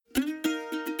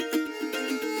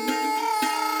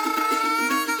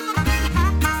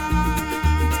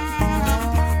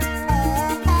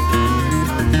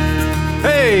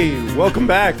Hey, welcome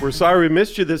back. We're sorry we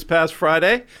missed you this past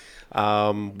Friday.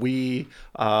 We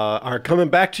are coming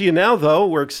back to you now, though.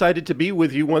 We're excited to be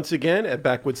with you once again at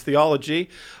Backwoods Theology.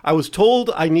 I was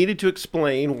told I needed to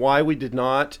explain why we did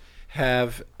not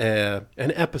have an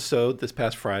episode this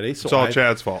past Friday. So it's all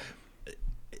Chad's fault.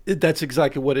 That's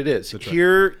exactly what it is. That's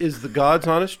Here is the God's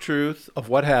honest truth of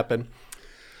what happened.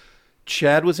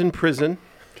 Chad was in prison.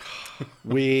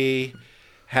 We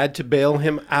had to bail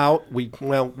him out. We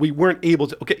weren't able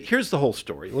to. Okay, here's the whole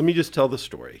story. Let me just tell the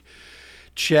story.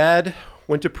 Chad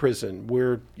went to prison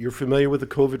where you're familiar with the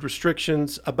COVID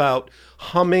restrictions about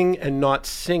humming and not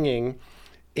singing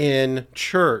in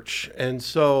church. And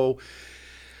so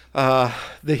the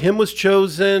hymn was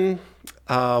chosen,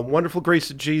 Wonderful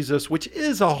Grace of Jesus, which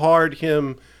is a hard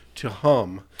hymn to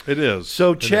hum. It is.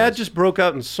 So Chad just broke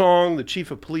out in song. The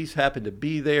chief of police happened to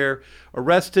be there,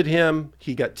 arrested him.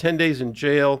 He got 10 days in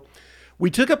jail. We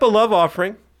took up a love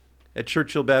offering at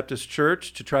Churchill Baptist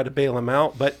Church to try to bail him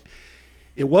out, but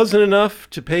it wasn't enough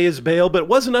to pay his bail, but it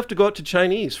was enough to go out to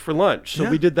Chinese for lunch. So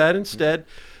we did that instead.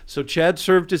 So Chad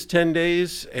served his 10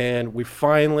 days, and we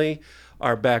finally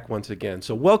are back once again.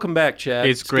 So welcome back, Chad.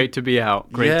 It's great to be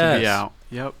out. Great to be out.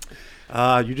 Yep.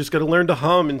 You just got to learn to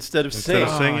hum instead of sing.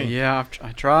 Singing. Yeah,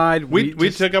 I tried. We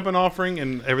took up an offering,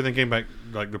 and everything came back,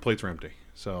 like the plates were empty.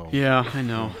 So yeah, I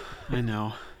know.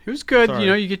 It was good. Sorry. You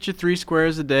know, you get your 3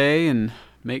 squares a day and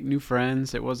make new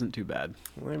friends. It wasn't too bad.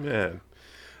 Amen.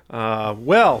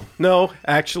 Well, no,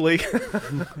 actually,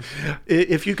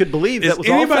 if you could believe that was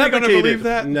all anybody fabricated. going to believe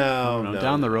that? No.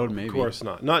 Down the road, maybe. Of course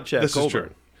not. Not Chad This Colburn. is true.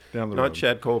 Down the Not road.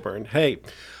 Chad Colburn. Hey,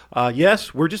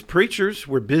 yes, we're just preachers.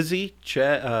 We're busy.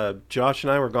 Josh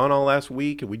and I were gone all last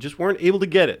week, and we just weren't able to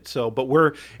get it. But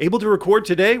we're able to record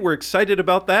today. We're excited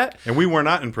about that. And we were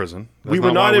not in prison. We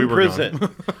were not in prison.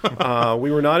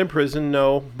 We were not in prison,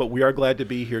 no, but we are glad to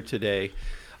be here today.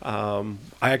 I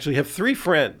actually have 3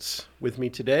 friends with me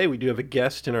today. We do have a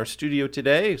guest in our studio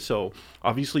today. So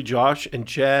obviously Josh and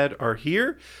Chad are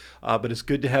here, but it's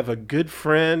good to have a good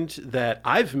friend that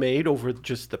I've made over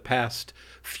just the past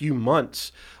few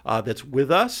months that's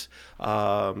with us.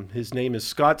 His name is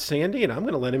Scott Sandy, and I'm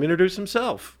going to let him introduce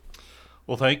himself.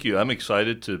 Well, thank you. I'm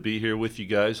excited to be here with you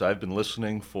guys. I've been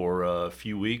listening for a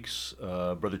few weeks.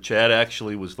 Brother Chad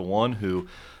actually was the one who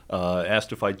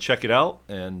asked if I'd check it out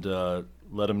and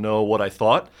let him know what I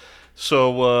thought.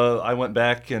 So I went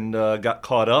back and got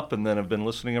caught up, and then I've been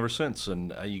listening ever since.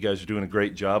 And you guys are doing a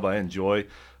great job. I enjoy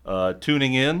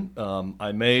tuning in.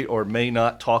 I may or may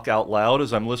not talk out loud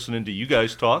as I'm listening to you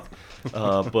guys talk,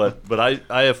 but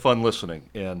I have fun listening.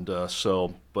 And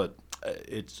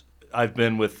I've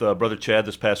been with Brother Chad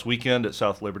this past weekend at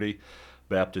South Liberty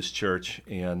Baptist Church,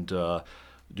 and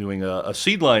doing a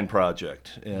Seedline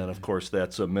project. And of course,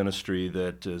 that's a ministry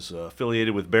that is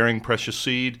affiliated with Bearing Precious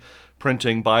Seed,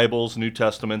 printing Bibles, New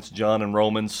Testaments, John and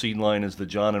Romans. Seedline is the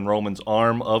John and Romans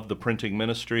arm of the printing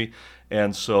ministry.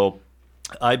 And so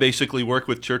I basically work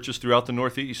with churches throughout the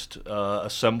Northeast,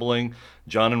 assembling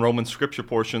John and Romans scripture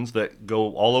portions that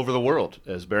go all over the world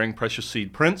as Bearing Precious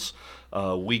Seed prints.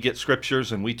 We get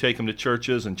scriptures and we take them to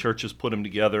churches, and churches put them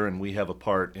together, and we have a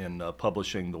part in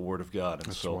publishing the Word of God. And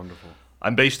That's so wonderful.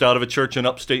 I'm based out of a church in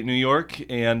upstate New York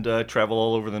and travel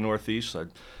all over the Northeast. I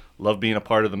love being a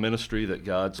part of the ministry that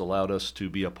God's allowed us to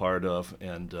be a part of.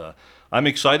 And I'm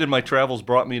excited. My travels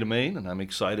brought me to Maine, and I'm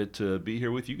excited to be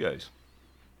here with you guys.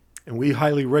 And we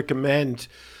highly recommend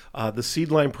the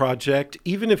Seedline Project.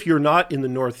 Even if you're not in the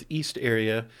Northeast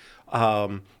area,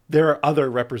 there are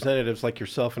other representatives like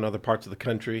yourself in other parts of the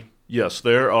country. Yes,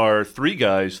 there are 3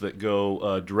 guys that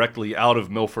go directly out of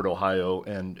Milford, Ohio,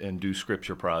 and do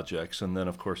scripture projects. And then,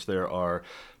 of course, there are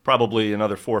probably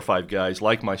another 4 or 5 guys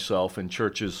like myself in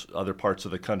churches, other parts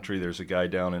of the country. There's a guy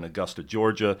down in Augusta,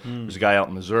 Georgia. There's a guy out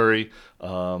in Missouri.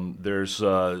 There's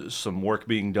some work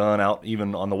being done out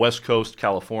even on the West Coast,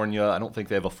 California. I don't think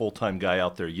they have a full-time guy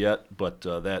out there yet, but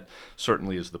that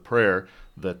certainly is the prayer,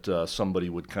 that somebody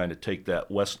would kind of take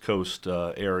that West Coast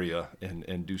area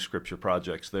and do scripture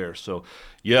projects there. So,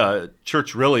 yeah,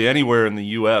 church really anywhere in the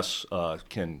U.S.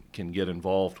 Can get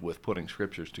involved with putting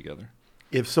scriptures together.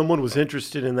 If someone was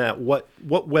interested in that, what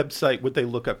website would they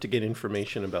look up to get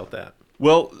information about that?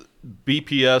 Well,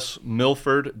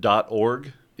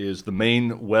 bpsmilford.org is the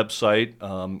main website.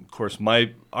 Of course,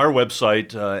 our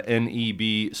website,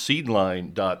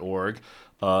 nebseedline.org,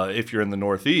 if you're in the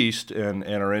Northeast and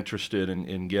are interested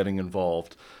in getting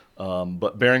involved.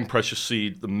 But Bearing Precious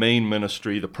Seed, the main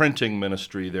ministry, the printing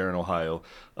ministry there in Ohio,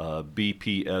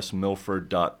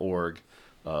 bpsmilford.org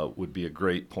would be a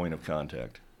great point of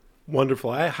contact. Wonderful.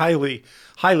 I highly,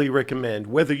 highly recommend,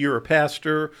 whether you're a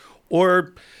pastor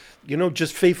or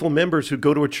just faithful members who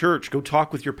go to a church, go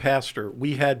talk with your pastor.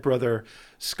 We had Brother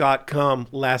Scott come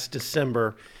last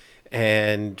December,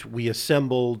 and we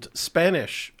assembled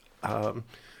Spanish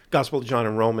Gospel of John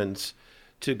and Romans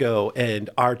to go, and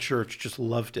our church just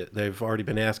loved it. They've already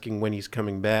been asking when he's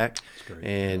coming back.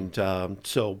 And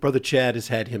so Brother Chad has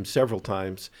had him several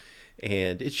times,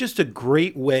 and it's just a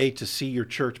great way to see your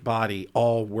church body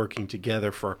all working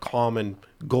together for a common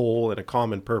goal and a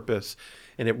common purpose,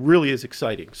 and it really is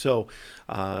exciting. So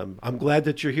I'm glad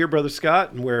that you're here, Brother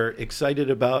Scott, and we're excited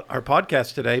about our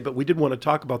podcast today, but we did want to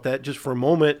talk about that just for a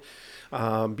moment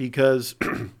because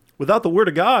without the Word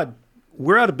of God,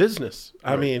 we're out of business.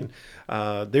 Right. I mean,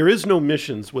 there is no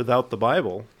missions without the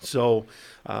Bible. So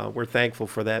we're thankful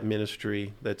for that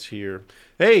ministry that's here.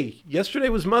 Hey, yesterday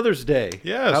was Mother's Day.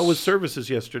 Yes. How was services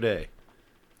yesterday?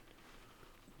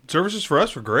 Services for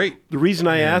us were great. The reason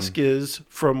I ask is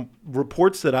from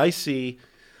reports that I see,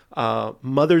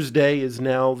 Mother's Day is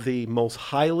now the most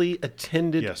highly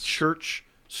attended church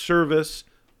service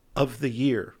of the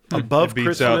year. Above it beats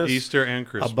Christmas, out Easter and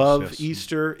Christmas. Above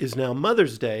Easter is now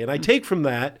Mother's Day. And I take from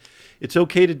that, it's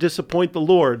okay to disappoint the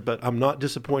Lord, but I'm not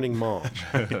disappointing Mom.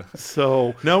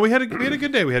 So no, we had a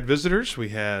good day. We had visitors. We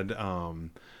had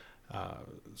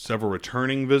several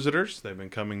returning visitors. They've been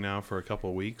coming now for a couple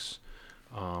of weeks.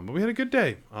 But we had a good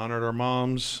day. Honored our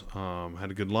moms.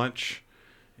 Had a good lunch.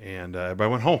 And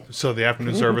everybody went home. So the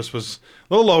afternoon service was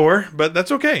a little lower, but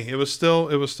that's okay. It was still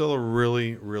a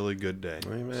really, really good day.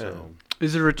 Amen. So,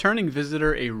 Is a returning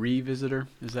visitor a re-visitor?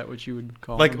 Is that what you would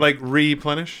call them? like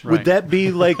replenish? Right. Would that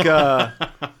be like,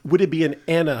 would it be an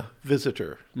Anna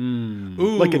visitor? Ooh.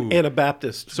 Like an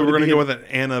Anabaptist? So we're going to go with an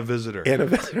Anna visitor. Anna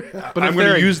visitor. But I'm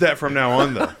going to use that from now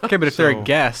on, though. Okay, but if they're a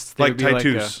guest, they Like would be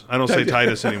Titus. I don't say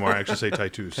Titus anymore. I actually say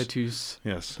Titus. Titus.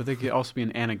 Yes. But they could also be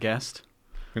an Anna guest.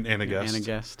 An Anna guest. Anna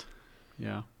guest.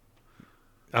 Yeah.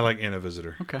 I like Anna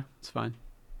visitor. Okay, it's fine.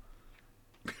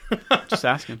 Just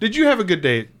asking. Did you have a good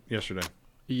day yesterday?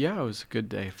 Yeah, it was a good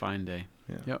day, fine day.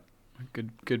 Yeah. Yep.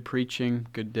 Good preaching,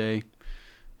 good day.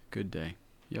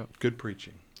 Yep. Good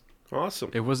preaching.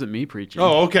 Awesome. It wasn't me preaching.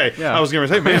 Oh, okay. Yeah. I was going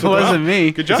to say, man, It wasn't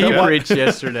me. Good job. He Chad. preached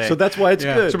yesterday. So that's why it's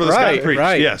Yeah. good. So Brother Scott preached.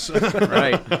 right. Yes.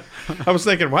 Right. I was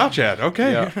thinking, wow, Chad.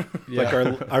 Okay. Yeah. Like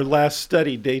our last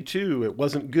study, day 2, it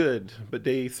wasn't good, but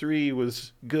day 3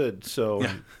 was good. So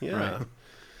yeah. Right.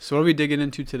 So what are we digging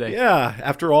into today? Yeah,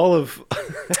 after all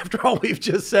we've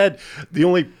just said, the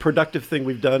only productive thing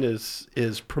we've done is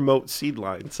promote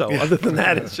Seedline. So other than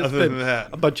that, it's just been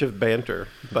a bunch of banter.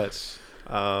 But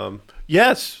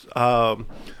yes,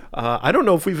 I don't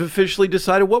know if we've officially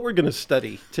decided what we're going to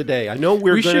study today. I know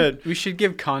we should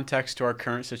give context to our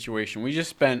current situation. We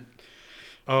just spent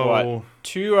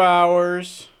 2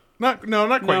 hours? Not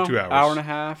quite 2 hours. Hour and a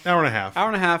half. Hour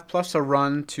and a half plus a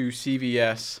run to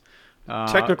CVS.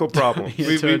 Technical problem.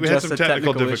 We had some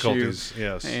technical difficulties. Issue,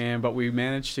 yes. But we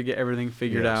managed to get everything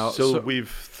figured out. So we've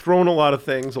thrown a lot of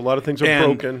things. A lot of things are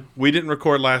broken. We didn't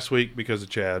record last week because of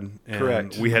Chad. And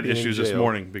Correct. We had Being issues in this jail.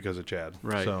 morning because of Chad.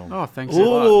 Right. So. Oh, thanks a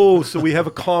lot. Oh, so we have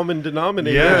a common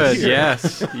denominator. Yes. here.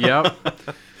 Yes.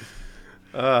 Yep.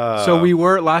 So we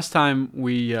were last time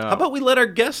we. How about we let our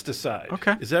guest decide?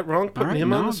 Okay. Is that wrong? Putting All right,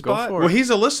 him on no, the go spot? for it. Well, he's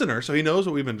a listener, so he knows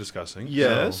what we've been discussing.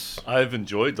 Yes. I've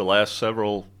enjoyed the last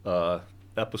several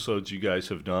episodes you guys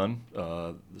have done,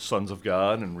 the Sons of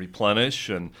God and Replenish,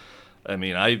 and I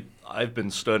mean I've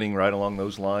been studying right along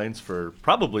those lines for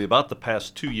probably about the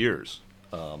past 2 years.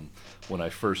 When I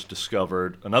first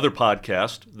discovered another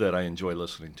podcast that I enjoy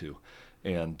listening to.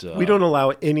 And we don't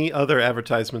allow any other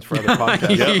advertisements for other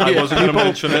podcasts. Yeah, I wasn't going to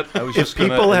mention it. I was If just gonna,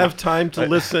 people have time to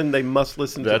listen, they must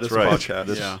listen to That's this right.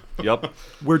 podcast. Yeah. Yep.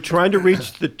 We're trying to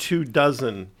reach the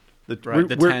 24. Right,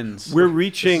 the tens. We're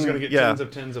reaching. He's going to get Yeah,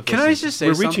 tens of Can I listens. just say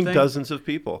we're something? reaching dozens of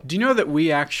people. Do you know that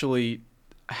we actually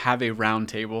have a round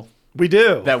table We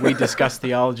do. that we discuss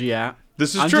theology at?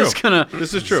 This is I'm true. Just gonna,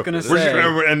 This is true. Just gonna We're just say,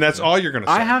 gonna- and that's all you're going to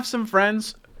say. I have some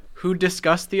friends who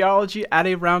discuss theology at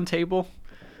a round table,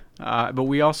 but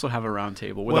we also have a round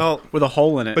table with, with a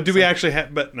hole in it. But do we actually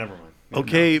have... But never mind.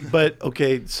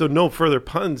 Okay, so no further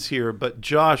puns here, but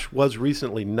Josh was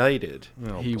recently knighted.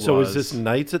 He So was. is this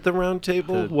knights at the round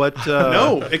table? What?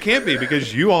 No, it can't be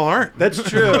because you all aren't. That's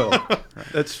true.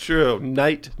 That's true.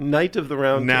 Knight of the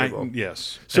round table.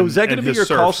 Yes. So is that going and to be his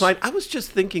your call serfs. sign? I was just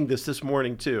thinking this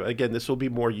morning too. Again, this will be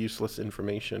more useless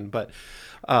information, but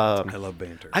I love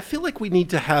banter. I feel like we need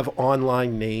to have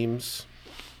online names.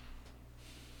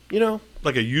 You know,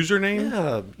 Like a username?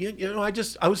 yeah. You know,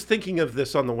 I was thinking of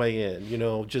this on the way in. You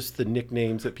know, just the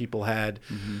nicknames that people had.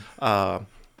 The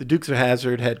Dukes of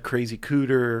Hazzard had Crazy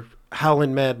Cooter,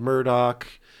 Howlin' Mad Murdoch.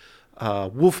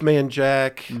 Wolfman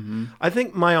Jack. I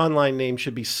think my online name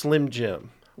should be Slim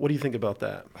Jim. What do you think about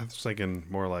that? I was thinking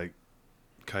more like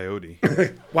Coyote.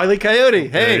 Wile E. Coyote.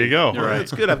 Hey, There you go. Right.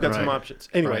 That's good. I've got some Right. options.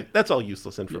 Anyway, that's all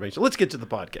useless information. Let's get to the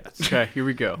podcast. Okay, here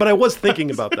we go. But I was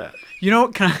thinking about that. You know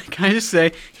what? Can I just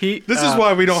say This is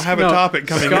why we don't have a topic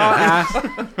coming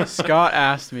in. Scott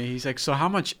asked me. He's like, "So how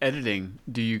much editing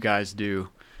do you guys do?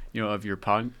 You know, of your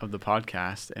the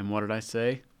podcast?" And what did I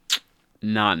say?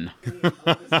 None.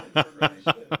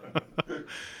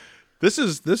 This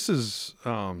is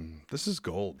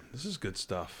gold. This is good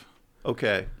stuff.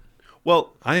 Okay.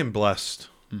 Well, I am blessed.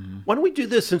 why don't we do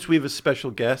this since we have a special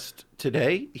guest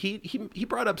today? He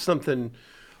brought up something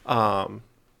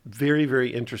very,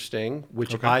 very interesting,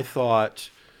 which I thought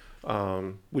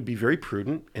would be very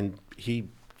prudent, and he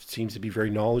seems to be very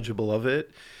knowledgeable of it.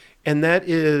 And that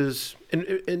is,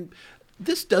 and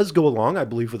this does go along, I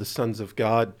believe, with the Sons of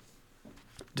God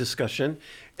discussion,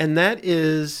 and that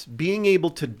is being able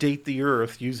to date the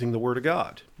earth using the Word of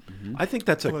God. I think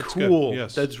that's that's cool. good.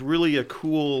 Yes. That's really a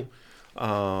cool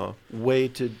way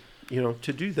to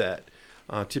do that.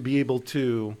 To be able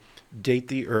to date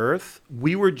the earth.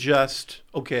 We were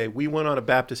we went on a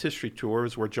Baptist history tour,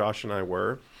 is where Josh and I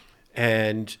were,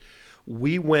 and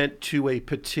we went to a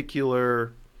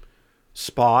particular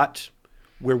spot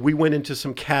where we went into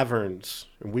some caverns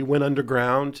and we went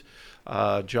underground.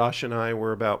 Josh and I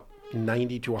were about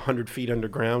 90 to 100 feet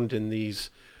underground in these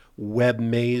web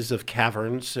maze of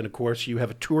caverns. And of course, you have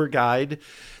a tour guide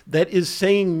that is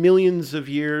saying millions of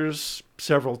years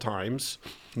several times.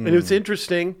 And it was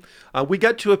interesting. We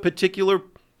got to a particular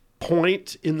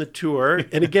point in the tour.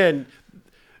 And again,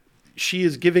 she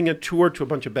is giving a tour to a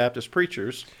bunch of Baptist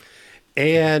preachers.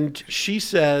 And she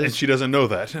says, And she doesn't know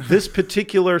that. this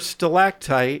particular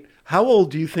stalactite, how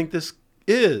old do you think this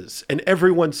is? And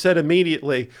everyone said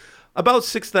immediately, about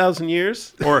 6,000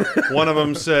 years. Or one of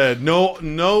them said,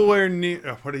 nowhere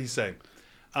near. What did he say?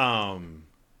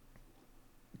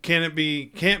 Can't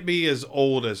be as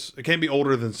old as, it can't be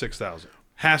older than 6,000.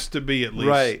 Has to be at least.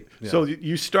 Right. Yeah. So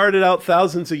you started out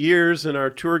thousands of years, and our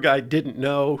tour guide didn't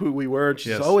know who we were. And she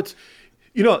said,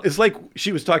 it's like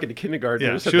she was talking to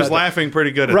kindergartners. Yeah, she was laughing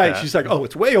pretty good at right. that. She's like,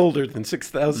 it's way older than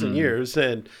 6,000 years.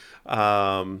 And,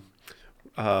 but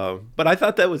I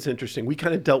thought that was interesting. We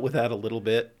kind of dealt with that a little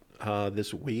bit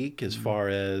this week as far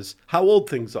as how old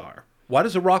things are. Why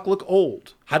does a rock look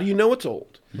old? How do you know it's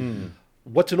old?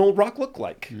 What's an old rock look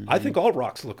like? I think all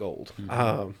rocks look old.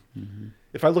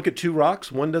 If I look at two rocks,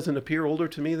 one doesn't appear older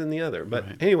to me than the other. But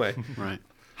anyway, Right.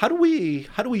 how do we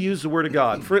use the Word of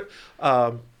God? For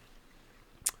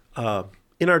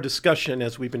in our discussion,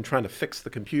 as we've been trying to fix the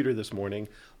computer this morning,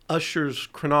 Usher's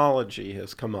chronology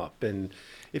has come up. And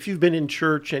if you've been in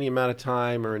church any amount of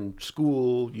time or in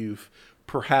school, you've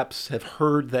perhaps have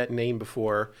heard that name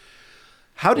before.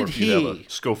 How Or did if you have he? a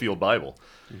Schofield Bible,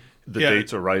 the Yeah,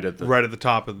 dates are right at the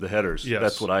top of the headers. Yes.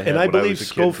 That's what I had And I when I believe was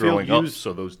a kid Schofield growing up. used-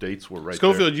 So those dates were right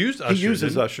Schofield there. used Usher. He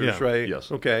uses didn't Ushers, Yeah. right?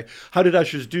 Yes. Okay. How did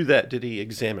Ushers do that? Did he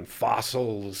examine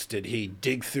fossils? Did he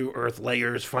dig through earth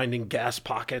layers, finding gas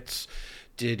pockets?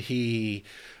 Did he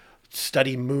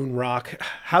study moon rock?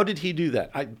 How did he do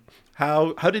that?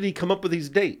 How did he come up with these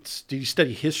dates? Did he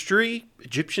study history,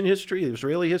 Egyptian history,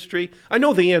 Israeli history? I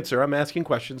know the answer. I'm asking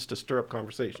questions to stir up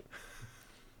conversation.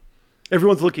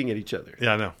 Everyone's looking at each other.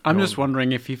 Yeah, I know. I'm just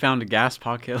wondering if he found a gas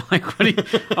pocket. Like,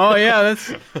 oh yeah,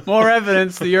 that's more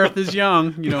evidence the Earth is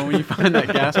young. You know, when you find that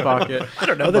gas pocket. I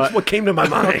don't know. That's what came to my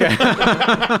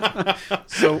mind.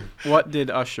 So, what did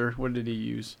he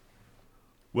use?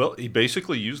 Well, he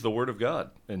basically used the Word of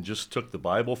God and just took the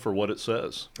Bible for what it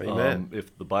says. Amen.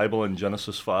 If the Bible in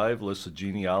Genesis 5 lists a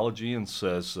genealogy and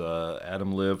says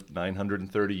Adam lived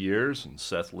 930 years and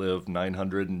Seth lived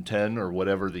 910 or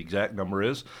whatever the exact number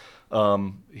is,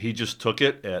 he just took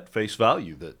it at face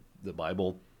value that the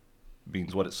Bible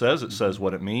means what it says. It says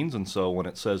what it means. And so when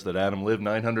it says that Adam lived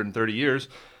 930 years,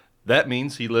 that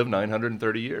means he lived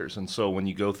 930 years. And so when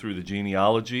you go through the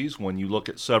genealogies, when you look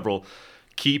at several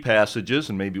key passages,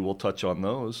 and maybe we'll touch on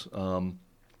those,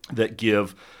 that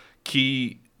give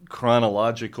key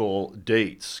chronological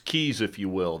dates, keys, if you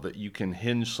will, that you can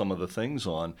hinge some of the things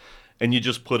on, and you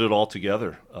just put it all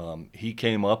together. He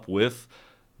came up with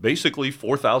basically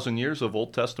 4,000 years of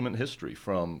Old Testament history,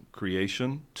 from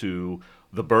creation to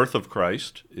the birth of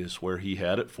Christ is where he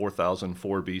had it,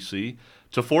 4004 BC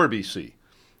to 4 BC.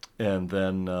 And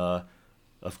then,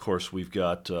 of course, we've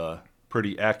got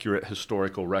pretty accurate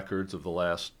historical records of the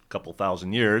last couple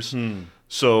thousand years.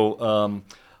 So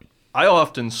I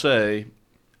often say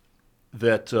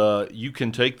that you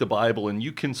can take the Bible and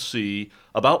you can see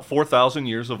about 4,000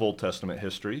 years of Old Testament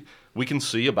history. We can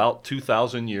see about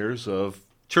 2,000 years of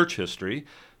church history,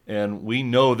 and we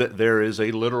know that there is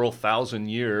a literal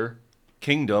 1,000-year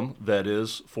kingdom that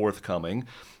is forthcoming.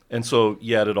 And so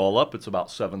you add it all up, it's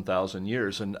about 7,000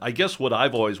 years. And I guess what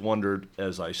I've always wondered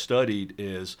as I studied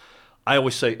is, I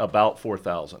always say about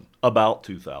 4,000, about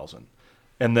 2,000,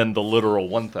 and then the literal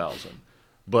 1,000.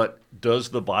 But does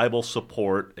the Bible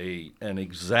support an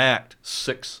exact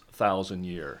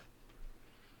 6,000-year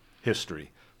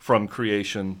history from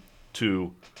creation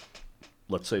to,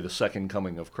 let's say, the second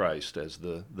coming of Christ as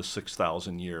the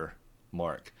 6,000-year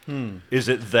mark? Is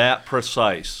it that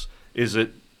precise? Is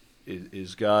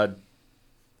God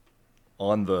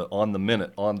on the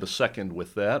minute, on the second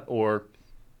with that, or?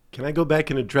 Can I go back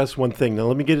and address one thing? Now,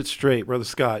 let me get it straight, Brother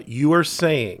Scott. You are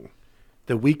saying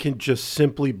that we can just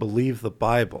simply believe the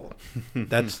Bible.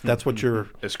 That's what you're...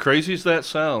 As crazy as that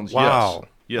sounds, Wow.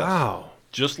 Yes. Wow.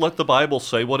 Just let the Bible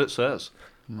say what it says.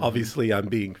 Obviously, I'm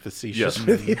being facetious Yes.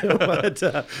 with you, but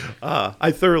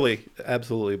I thoroughly,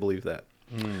 absolutely believe that.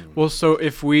 Well, so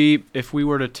if we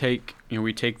were to take,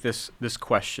 we take this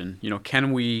question,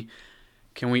 can we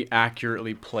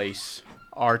accurately place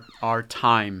our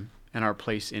time and our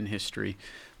place in history?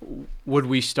 Would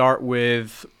we start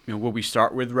with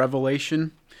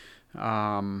Revelation?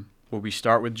 Would we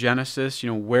start with Genesis?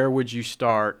 Where would you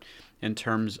start in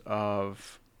terms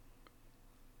of?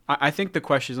 I think the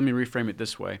question is, let me reframe it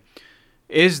this way: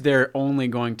 is there only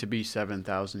going to be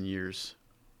 7,000 years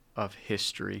of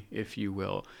history, if you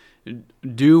will?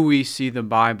 Do we see the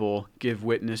Bible give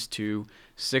witness to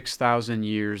 6,000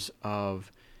 years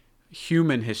of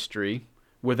human history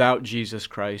without Jesus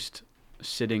Christ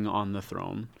sitting on the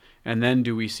throne? And then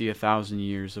do we see 1,000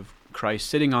 years of Christ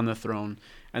sitting on the throne,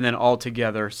 and then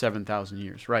altogether 7,000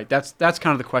 years, right? That's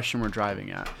kind of the question we're driving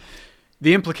at.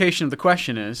 The implication of the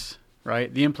question is,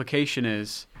 right? The implication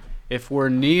is, if we're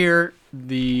near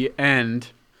the end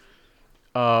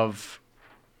of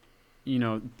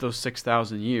those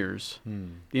 6,000 years,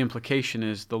 the implication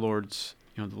is the Lord's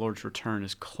return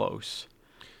is close.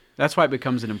 That's why it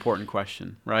becomes an important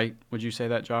question, right? Would you say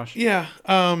that, Josh? Yeah.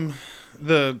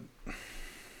 The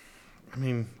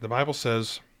Bible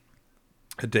says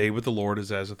a day with the Lord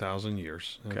is as 1,000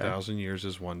 years, and 1,000 years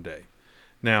is one day.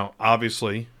 Now,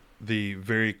 obviously, the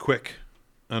very quick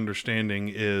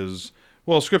understanding is,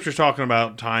 well, Scripture's talking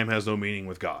about time has no meaning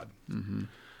with God. Mm-hmm.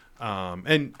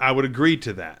 And I would agree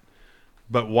to that.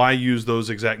 But why use those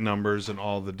exact numbers and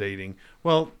all the dating?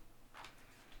 Well,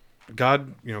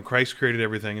 God, Christ created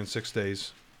everything in 6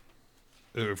 days.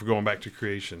 If we're going back to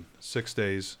creation, 6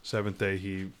 days, seventh day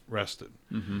he rested.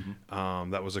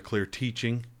 Mm-hmm. That was a clear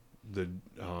teaching.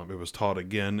 It was taught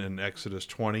again in Exodus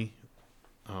 20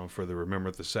 for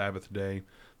remember the Sabbath day,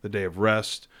 the day of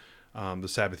rest, the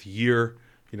Sabbath year,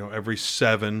 every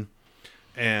 7.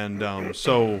 And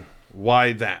so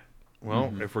why that?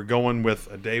 Well, if we're going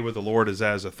with a day with the Lord is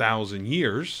as 1,000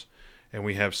 years, and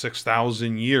we have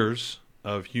 6,000 years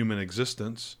of human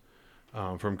existence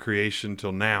from creation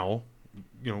till now,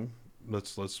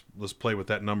 let's play with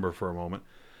that number for a moment.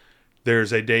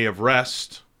 There's a day of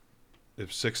rest,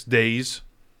 if 6 days,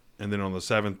 and then on the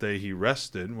 7th day he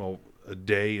rested. Well, a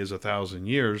day is 1,000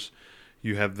 years.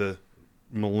 You have the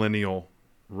millennial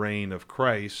reign of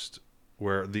Christ,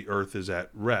 where the earth is at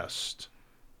rest.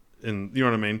 You know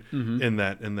what I mean? Mm-hmm.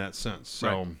 In that sense.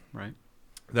 So right.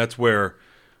 That's where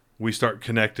we start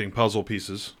connecting puzzle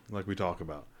pieces like we talk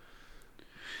about.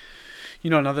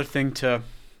 Another thing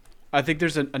I think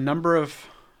there's a number of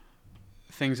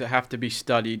things that have to be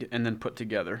studied and then put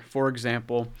together. For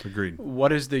example, agreed.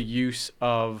 What is the use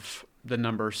of the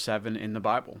number 7 in the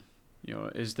Bible?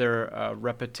 Is there a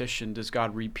repetition? Does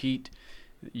God repeat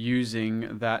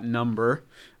using that number?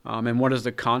 And what is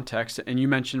the context? And you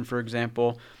mentioned, for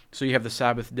example, so you have the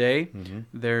Sabbath day,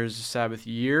 there's the Sabbath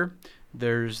year,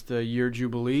 there's the year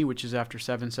Jubilee, which is after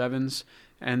 7 sevens,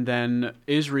 and then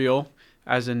Israel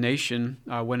as a nation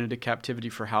went into captivity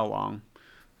for how long?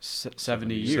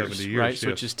 70 years, 70 years, right? yes. So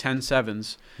which is 10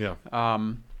 sevens. Yeah.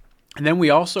 And then we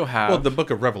also have... the book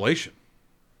of Revelation.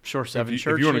 Sure, 7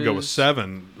 churches. If you want to go with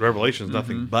 7, Revelation is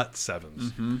nothing but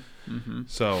 7s.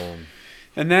 So...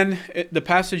 And then the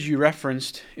passage you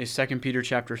referenced is 2 Peter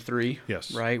chapter 3,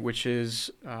 yes, right, which is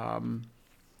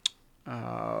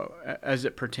as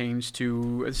it pertains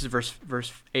to, this is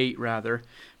verse 8 rather.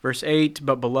 Verse 8,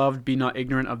 but beloved, be not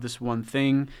ignorant of this one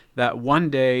thing, that one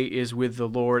day is with the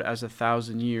Lord as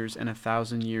 1,000 years, and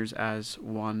 1,000 years as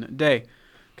one day.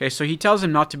 Okay, so he tells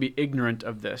him not to be ignorant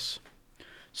of this.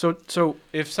 So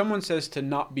if someone says to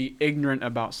not be ignorant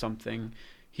about something,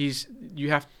 you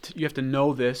have to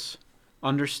know this,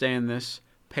 understand this,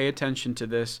 pay attention to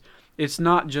this. It's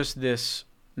not just this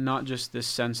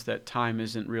sense that time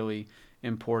isn't really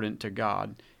important to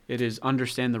God. It is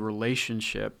understand the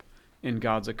relationship in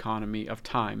God's economy of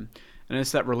time. And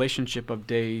it's that relationship of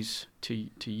days to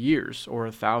years, or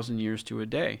 1,000 years to a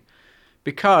day.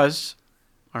 Because,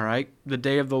 all right, the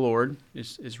day of the Lord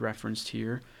is referenced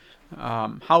here.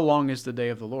 How long is the day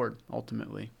of the Lord,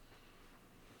 ultimately?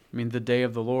 I mean, the day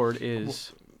of the Lord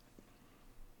is...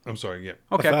 I'm sorry, yeah.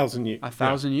 Okay. 1,000 years.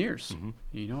 1,000 years.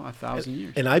 1,000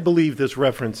 years. And I believe this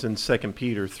reference in 2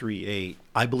 Peter 3:8,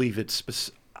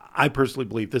 I personally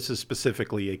believe this is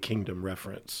specifically a kingdom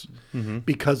reference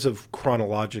because of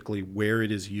chronologically where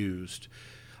it is used.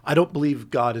 I don't believe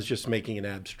God is just making an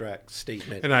abstract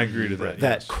statement. And I agree to that.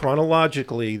 That yes.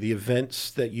 chronologically, the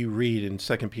events that you read in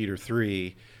 2 Peter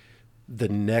 3, the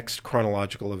next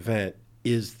chronological event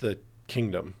is the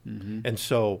kingdom. And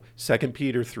so 2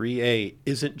 Peter 3:8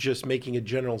 isn't just making a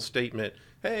general statement,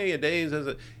 hey, a day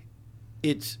is...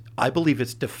 I believe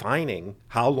it's defining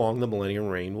how long the millennial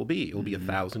reign will be. It will be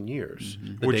 1,000 years.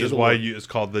 The Which day is of the why Lord. it's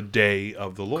called the day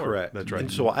of the Lord. Correct. That's right.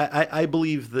 And so I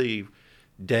believe the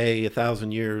day,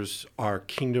 1,000 years, are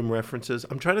kingdom references.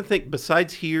 I'm trying to think,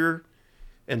 besides here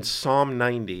and Psalm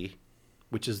 90,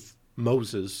 which is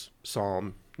Moses'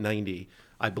 Psalm 90,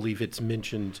 I believe it's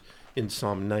mentioned in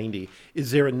Psalm 90.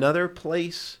 Is there another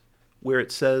place where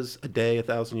it says a day,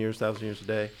 1,000 years a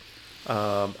day?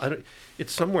 I don't.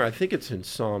 It's somewhere. I think it's in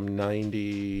Psalm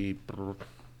 90.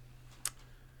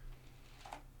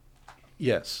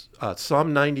 Yes,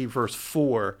 Psalm 90 verse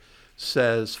 4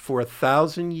 says, "For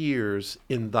 1,000 years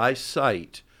in thy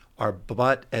sight are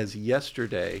but as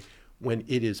yesterday when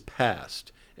it is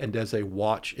past, and as a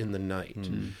watch in the night."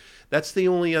 That's the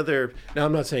only other. Now,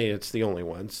 I'm not saying it's the only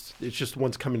one. It's just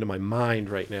one's coming to my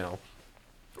mind right now,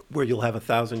 where you'll have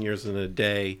 1,000 years in a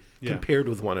day compared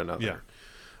with one another. Yeah.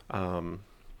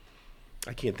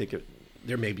 I can't think of.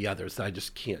 There may be others that I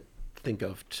just can't think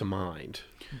of to mind.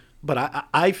 But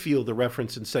I feel the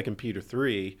reference in 2 Peter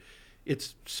 3,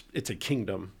 it's a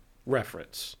kingdom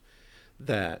reference.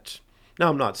 That now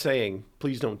I'm not saying,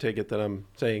 please don't take it that I'm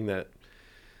saying that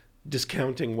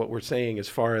discounting what we're saying as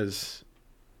far as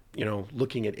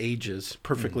looking at ages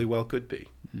perfectly well could be,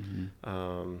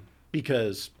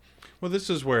 because Well, this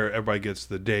is where everybody gets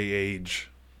the day-age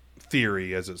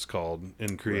theory, as it's called,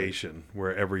 in creation,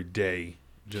 where every day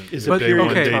Is the a day period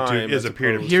one, of day time two is as a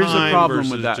period of opposed- Here's the time problem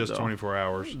versus with that, just though. 24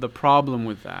 hours. The problem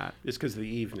with that, it's because the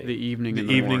evening. the evening The and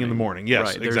the evening morning. and the morning, yes,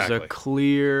 right. exactly. There's a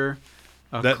clear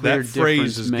That clear phrase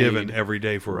difference is made. given every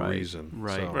day for a Right, reason.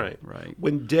 right. So. Right.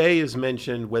 When day is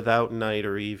mentioned without night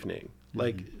or evening,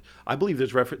 like I believe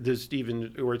there's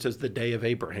even where it says the day of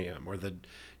Abraham, or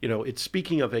it's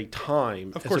speaking of a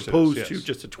time Of as course it is, opposed yes. to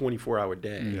just a 24-hour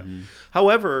day. Yeah.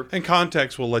 However, And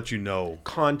context will let you know.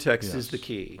 context is the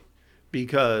key,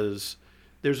 because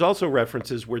there's also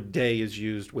references where day is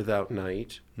used without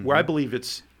night, where I believe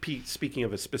it's speaking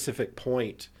of a specific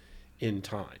point in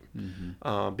time,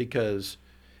 because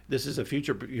this is a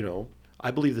future.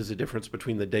 I believe there's a difference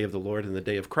between the day of the Lord and the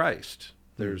day of Christ.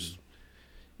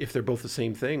 If they're both the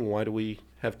same thing, why do we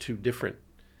have two different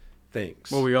things?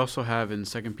 Well, we also have in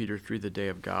 2 Peter 3 the day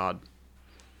of God,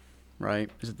 right?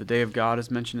 Is it the day of God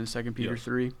is mentioned in 2 Peter Yes.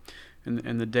 3?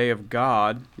 And the day of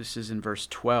God, this is in verse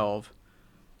 12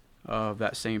 of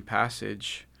that same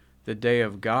passage. The day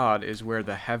of God is where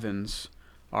the heavens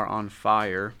are on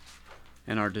fire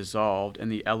and are dissolved,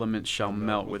 and the elements shall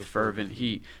melt with fervent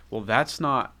heat. Well, that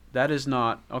is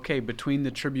not, okay, between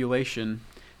the tribulation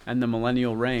and the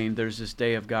millennial reign, there's this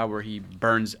day of God where he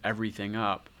burns everything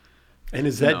up. and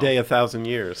is that No. day 1,000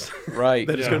 years? Right.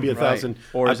 That it's Yeah, going to be 1,000.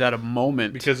 Or is that a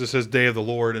moment? Because it says day of the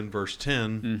Lord in verse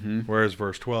 10, whereas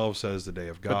verse 12 says the day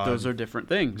of God. But those are different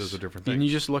things. Those are different And things. you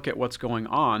just look at what's going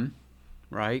on,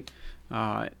 right,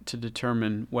 to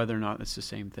determine whether or not it's the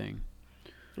same thing.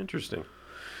 Interesting.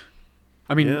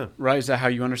 I mean, Yeah. right, is that how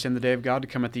you understand the day of God, to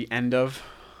come at the end of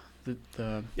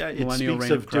the Yeah, it millennial speaks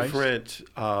reign of Christ? different.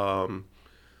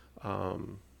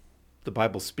 The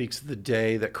Bible speaks of the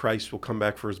day that Christ will come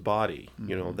back for his body.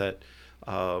 That.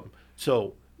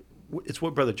 So it's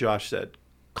what Brother Josh said.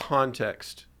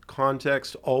 Context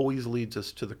always leads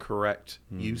us to the correct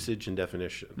usage and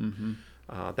definition.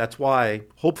 That's why,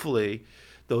 hopefully,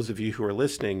 those of you who are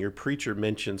listening, your preacher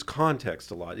mentions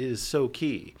context a lot. It is so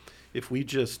key. If we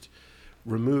just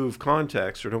remove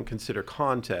context or don't consider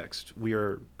context, we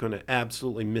are going to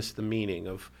absolutely miss the meaning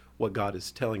of what God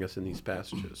is telling us in these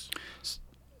passages.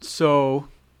 So,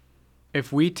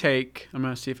 if we take, I'm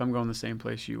going to see if I'm going the same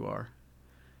place you are.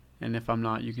 And if I'm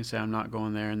not, you can say I'm not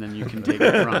going there, and then you can take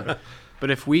it and run.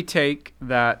 But if we take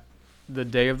that the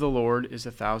day of the Lord is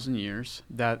 1,000 years,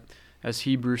 that, as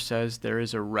Hebrews says, there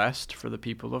is a rest for the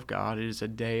people of God. It is a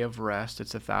day of rest.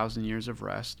 It's 1,000 years of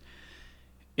rest.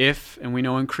 and we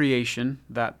know in creation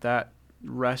that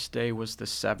rest day was the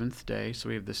seventh day. So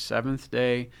we have the seventh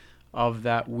day of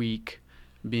that week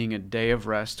being a day of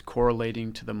rest,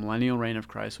 correlating to the millennial reign of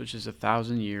Christ, which is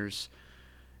 1,000 years.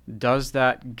 Does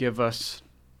that give us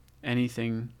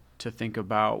anything to think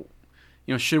about?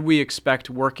 Should we expect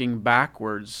working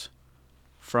backwards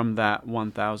from that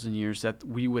 1,000 years that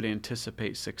we would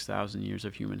anticipate 6,000 years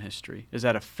of human history? Is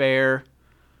that a fair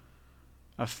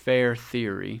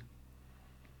theory?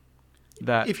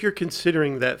 That If you're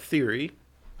considering that theory,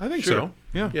 I think sure. so.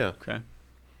 Yeah. Yeah. Okay.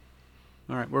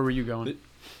 All right. Where were you going?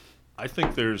 I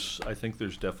think there's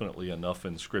definitely enough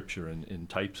in Scripture in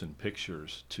types and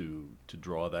pictures to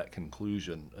draw that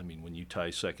conclusion. I mean, when you tie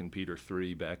 2 Peter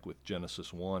 3 back with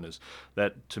Genesis 1, is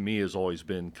that to me has always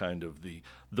been kind of the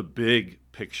big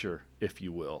picture, if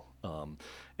you will.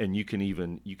 And you can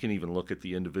even look at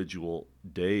the individual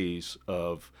days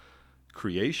of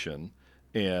creation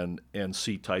and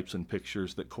see types and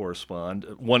pictures that correspond.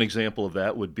 One example of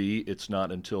that would be it's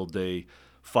not until day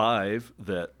 5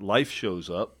 that life shows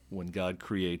up. When God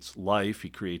creates life, he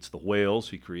creates the whales,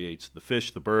 he creates the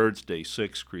fish, the birds. Day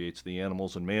 6 creates the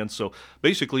animals and man. So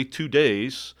basically 2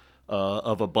 days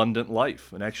of abundant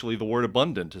life. And actually the word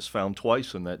abundant is found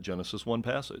twice in that Genesis 1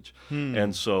 passage.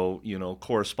 And so,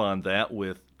 correspond that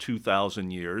with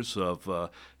 2,000 years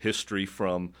of history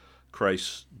from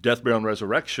Christ's death, burial, and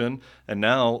resurrection, and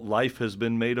now life has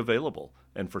been made available.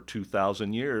 And for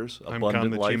 2,000 years, I'm abundant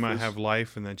come that life you might is- have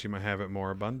life and that you might have it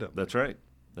more abundantly. That's right.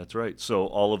 That's right. So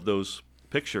all of those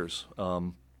pictures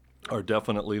are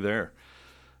definitely there.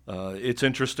 It's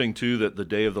interesting, too, that the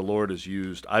day of the Lord is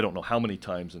used, I don't know how many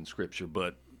times in Scripture,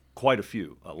 but quite a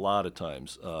few, a lot of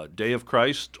times. Day of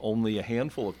Christ, only a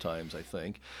handful of times, I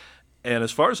think. And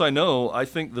as far as I know, I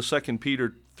think the 2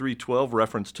 Peter 3:12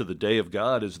 reference to the day of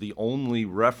God is the only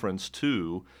reference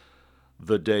to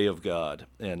the day of God.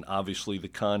 And obviously the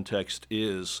context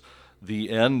is the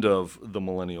end of the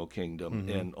millennial kingdom.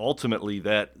 And ultimately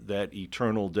that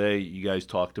eternal day you guys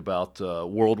talked about,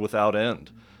 world without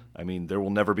end. I mean, there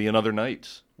will never be another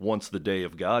night once the day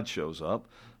of God shows up.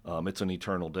 It's an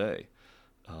eternal day.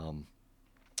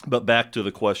 But back to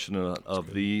the question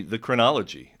of the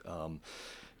chronology.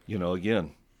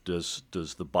 Again, does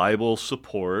the Bible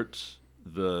support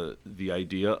the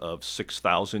idea of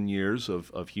 6,000 years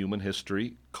of human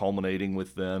history, culminating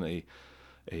with then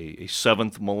a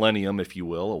seventh millennium, if you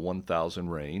will, a 1,000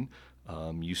 reign?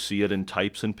 You see it in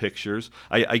types and pictures.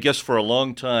 I guess for a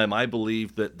long time, I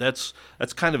believe that's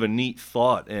kind of a neat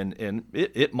thought, and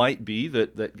it might be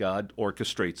that God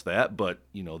orchestrates that, but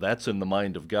that's in the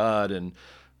mind of God, and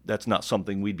that's not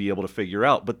something we'd be able to figure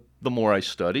out. But the more I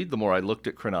studied, the more I looked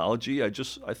at chronology, I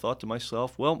thought to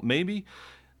myself, well, maybe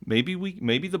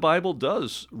the Bible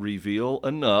does reveal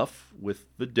enough with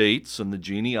the dates and the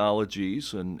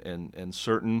genealogies and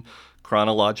certain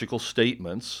chronological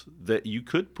statements that you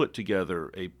could put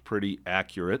together a pretty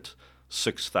accurate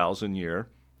 6,000 year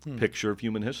picture of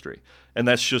human history. And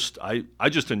that's just, I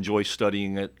just enjoy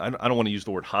studying it. I don't want to use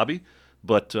the word hobby,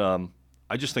 but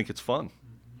I just think it's fun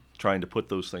trying to put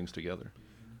those things together.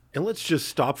 And let's just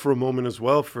stop for a moment as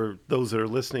well for those that are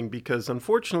listening, because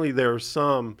unfortunately there are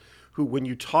some who, when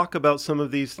you talk about some of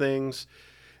these things,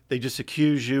 they just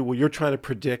accuse you, well, you're trying to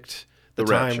predict the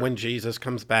time rapture. when Jesus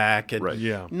comes back. And Right.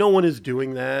 Yeah. no one is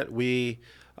doing that.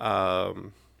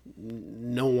 No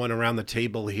one around the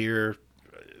table here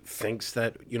thinks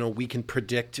that, we can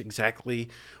predict exactly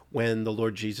when the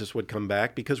Lord Jesus would come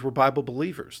back, because we're Bible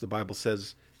believers. The Bible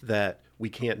says that we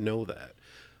can't know that.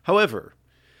 However,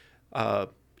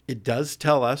 it does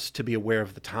tell us to be aware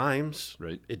of the times.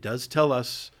 Right. It does tell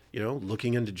us,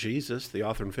 looking into Jesus, the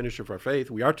author and finisher of our faith,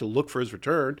 we are to look for his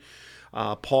return.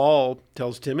 Paul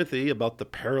tells Timothy about the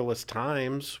perilous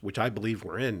times, which I believe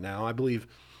we're in now. I believe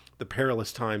the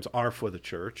perilous times are for the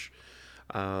church.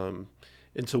 And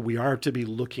so we are to be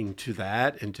looking to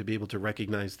that and to be able to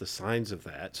recognize the signs of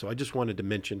that. So I just wanted to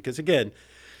mention, because again,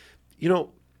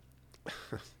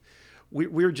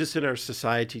 we're just in our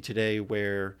society today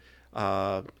where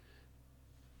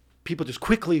people just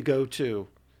quickly go to,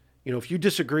 if you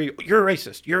disagree, you're a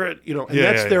racist.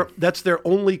 That's their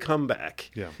only comeback.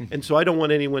 Yeah. And so I don't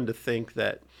want anyone to think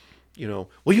that, well,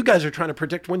 you guys are trying to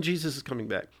predict when Jesus is coming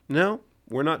back. No,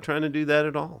 we're not trying to do that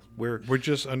at all. We're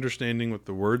just understing what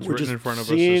the words we're written just in front of us.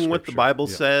 seeing as what the Scripture. Bible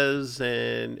Yeah. says,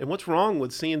 and what's wrong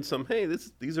with seeing some, hey,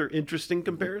 these are interesting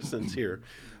comparisons here.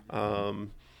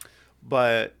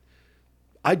 But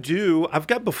I've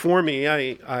got before me,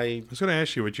 I was going to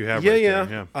ask you what you have yeah, right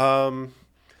yeah. there.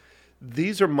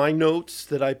 These are my notes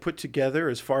that I put together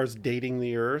as far as dating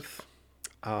the earth.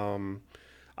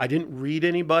 I didn't read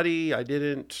anybody. I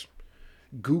didn't,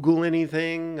 Google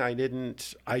anything.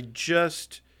 I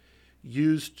just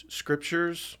used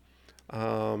scriptures.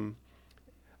 I'm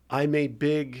a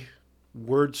big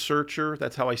word searcher.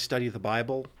 That's how I study the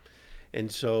Bible.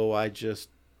 And so I just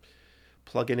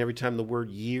plug in every time the word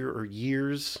year or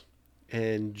years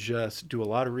and just do a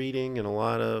lot of reading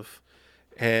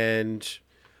and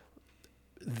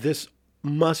this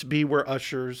must be where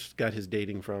Usher's got his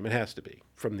dating from. It has to be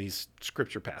from these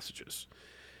scripture passages.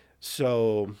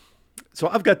 So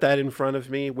I've got that in front of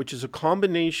me, which is a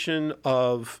combination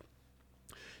of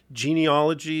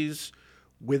genealogies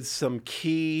with some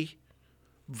key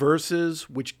verses,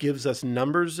 which gives us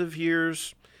numbers of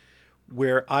years,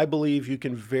 where I believe you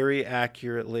can very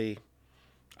accurately,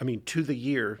 to the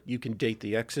year, you can date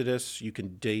the Exodus, you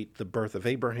can date the birth of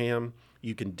Abraham,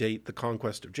 you can date the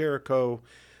conquest of Jericho,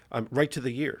 right to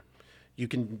the year. You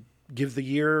can give the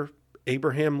year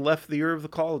Abraham left the Ur of the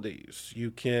Chaldees.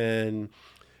 You can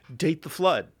date the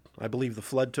flood. I believe the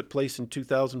flood took place in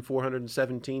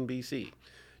 2417 BC,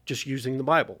 just using the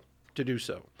Bible to do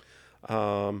so.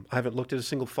 I haven't looked at a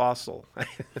single fossil. I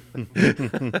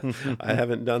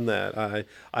haven't done that.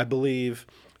 I believe,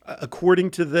 according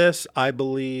to this, I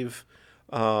believe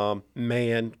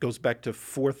man goes back to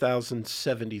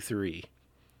 4073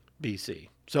 BC.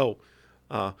 So,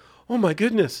 oh my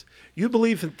goodness, you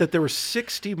believe that there were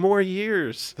 60 more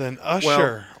years? Then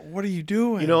Usher, what are you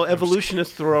doing?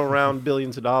 Evolutionists throw around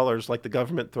billions of dollars like the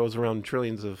government throws around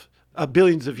billions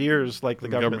of years like the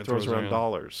government throws around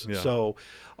dollars. Yeah. So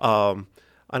I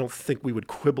don't think we would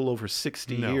quibble over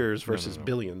 60 years versus no.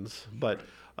 billions. But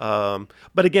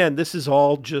again, this is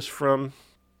all just from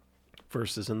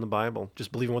verses in the Bible,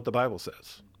 just believing what the Bible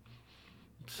says.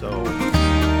 So,